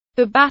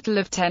The Battle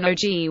of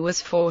Tennōji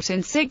was fought in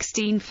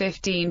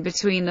 1615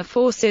 between the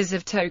forces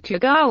of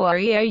Tokugawa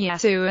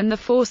Ieyasu and the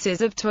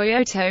forces of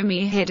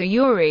Toyotomi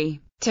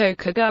Hideyori.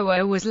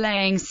 Tokugawa was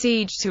laying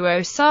siege to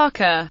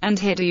Osaka, and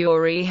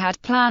Hideyori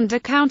had planned a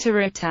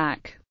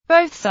counterattack.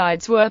 Both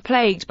sides were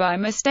plagued by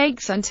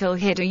mistakes until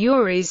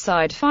Hideyori's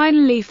side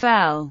finally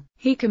fell.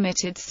 He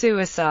committed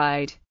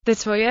suicide. The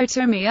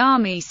Toyotomi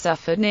army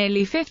suffered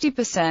nearly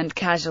 50%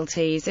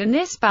 casualties in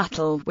this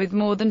battle, with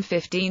more than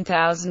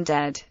 15,000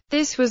 dead.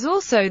 This was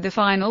also the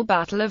final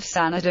battle of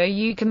Sanada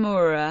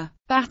Yukimura.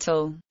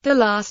 The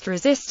last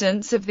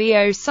resistance of the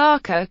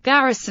Osaka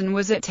garrison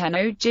was at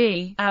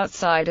Tennōji,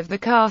 outside of the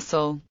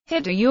castle.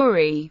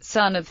 Hideyori,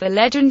 son of the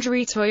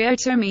legendary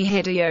Toyotomi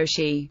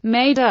Hideyoshi,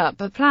 made up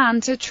a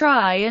plan to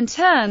try and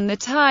turn the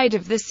tide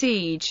of the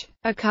siege.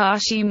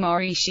 Akashi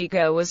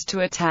Morishiga was to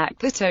attack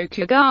the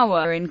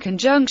Tokugawa in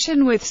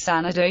conjunction with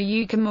Sanada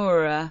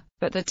Yukimura,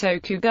 but the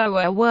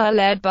Tokugawa were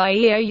led by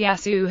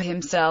Ieyasu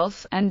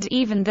himself, and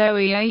even though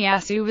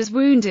Ieyasu was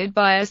wounded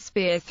by a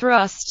spear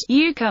thrust,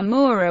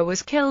 Yukimura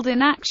was killed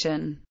in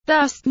action.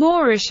 Thus,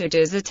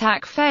 Morishiga's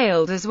attack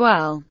failed as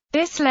well.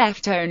 This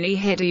left only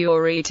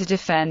Hideyori to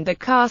defend the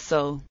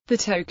castle. The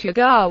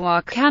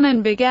Tokugawa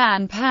cannon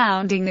began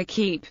pounding the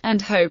keep,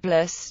 and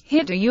hopeless,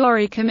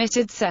 Hideyori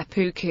committed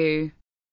seppuku.